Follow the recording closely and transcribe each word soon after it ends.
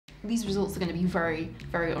these results are going to be very,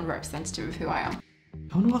 very unrepresentative of who I am.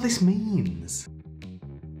 I wonder what this means.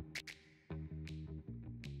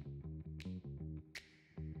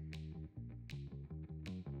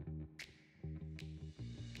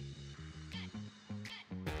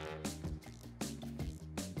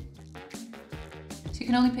 So you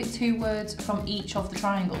can only pick 2 words from each of the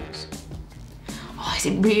triangles. Oh, is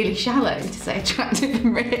it really shallow to say attractive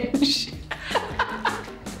and rich?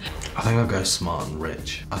 I think I'll go smart and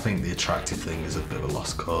rich. I think the attractive thing is a bit of a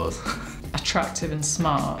lost cause. Attractive and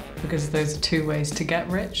smart, because those are 2 ways to get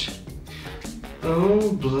rich.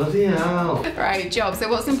 Oh, bloody hell. Right, job. So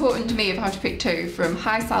what's important to me if I have to pick 2 from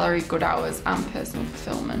high salary, good hours and personal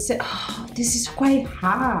fulfillment? Oh, this is quite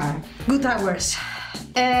hard. Good hours.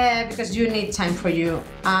 Because you need time for you,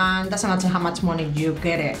 and doesn't matter how much money you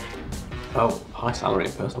get it. Oh, high salary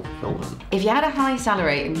and personal fulfillment. If you had a high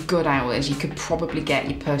salary and good hours, you could probably get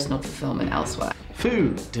your personal fulfillment elsewhere.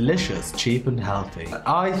 Food, delicious, cheap and healthy.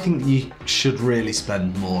 I think you should really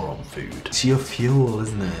spend more on food. It's your fuel,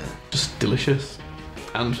 isn't it? Just delicious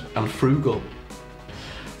and frugal.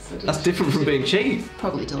 That's different from being cheap.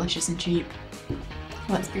 Probably delicious and cheap.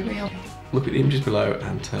 Let's be real. Look at the images below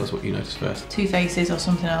and tell us what you notice first. 2 faces or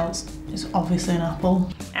something else. It's obviously an apple.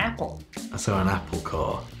 Apple. I saw an apple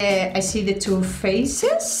core. I see the 2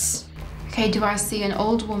 faces. Okay, do I see an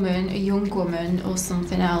old woman, a young woman, or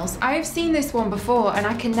something else? I've seen this one before and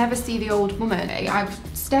I can never see the old woman. I've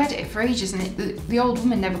stared at it for ages and the old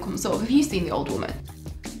woman never comes up. Have you seen the old woman?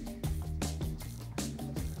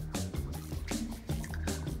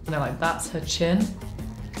 And they're like, that's her chin.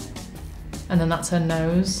 And then that's her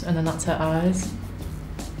nose, and then that's her eyes.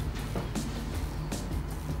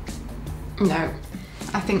 No,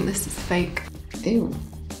 I think this is fake. Ew.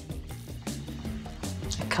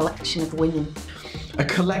 A collection of women. A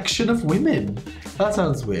collection of women? That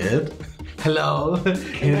sounds weird. Hello,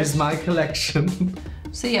 here is my collection.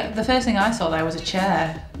 So yeah, the first thing I saw there was a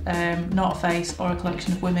chair, not a face or a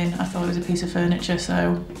collection of women. I thought it was a piece of furniture,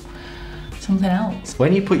 so something else.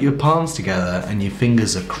 When you put your palms together and your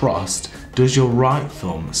fingers are crossed, does your right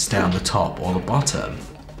thumb stay on the top or the bottom?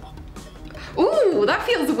 Ooh, that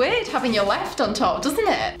feels weird having your left on top, doesn't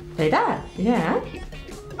it? Like that, yeah.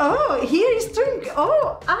 Oh, here is drink.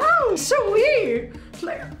 Oh, ow, so weird.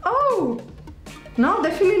 Like, oh. No,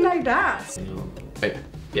 definitely like that.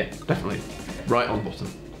 Yeah, definitely. Right on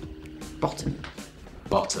bottom. Bottom.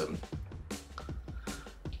 Bottom.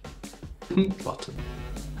 Bottom.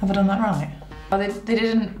 Have I done that right? Oh, they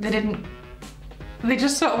didn't. They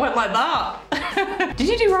just sort of went like that. Did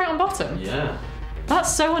you do right on bottom? Yeah.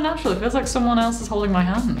 That's so unnatural. It feels like someone else is holding my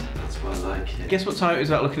hand. That's why I like it. Guess what time it is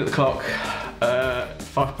without looking at the clock?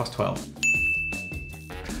 12:05.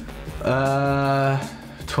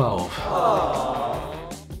 12.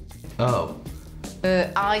 Oh.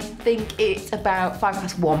 I think it's about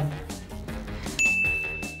 1:05.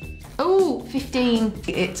 Oh, 15.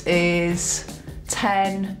 It is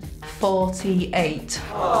 10:48.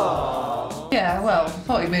 Yeah, well,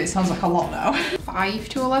 40 minutes sounds like a lot now. 5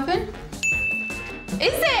 to 11? Is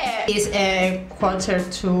it? Is a quarter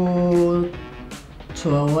to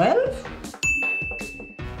 12?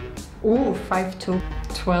 Ooh, 5 to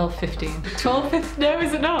 12:15. 12:15? No,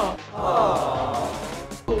 is it not? Oh.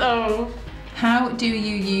 How do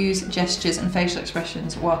you use gestures and facial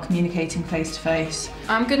expressions while communicating face to face?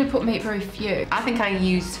 I'm going to put make very few. I think I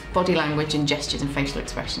use body language and gestures and facial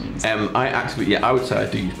expressions. I would say I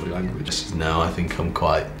do use body language. No, I think I'm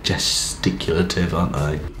quite gesticulative, aren't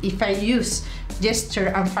I? If I use gesture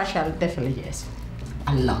and facial, definitely yes.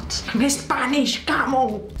 A lot. I'm Spanish, come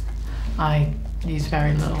on! I use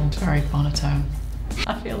very little, very monotone.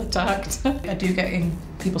 I feel attacked. I do get in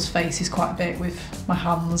people's faces quite a bit with my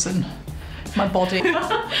hands and my body.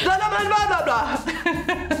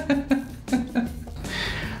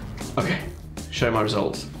 Okay, show my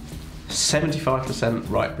results. 75%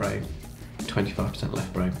 right brain, 25%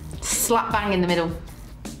 left brain. Slap bang in the middle.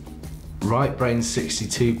 Right brain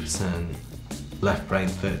 62%, left brain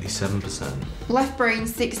 37%. Left brain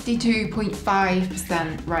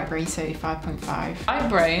 62.5%, right brain 35.5. Right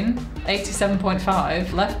brain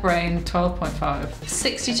 87.5, left brain 12.5.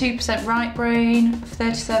 62% right brain,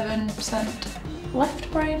 37% left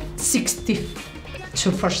brain.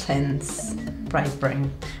 62% right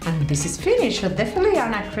brain. And this is finished, so definitely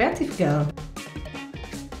I'm a creative girl.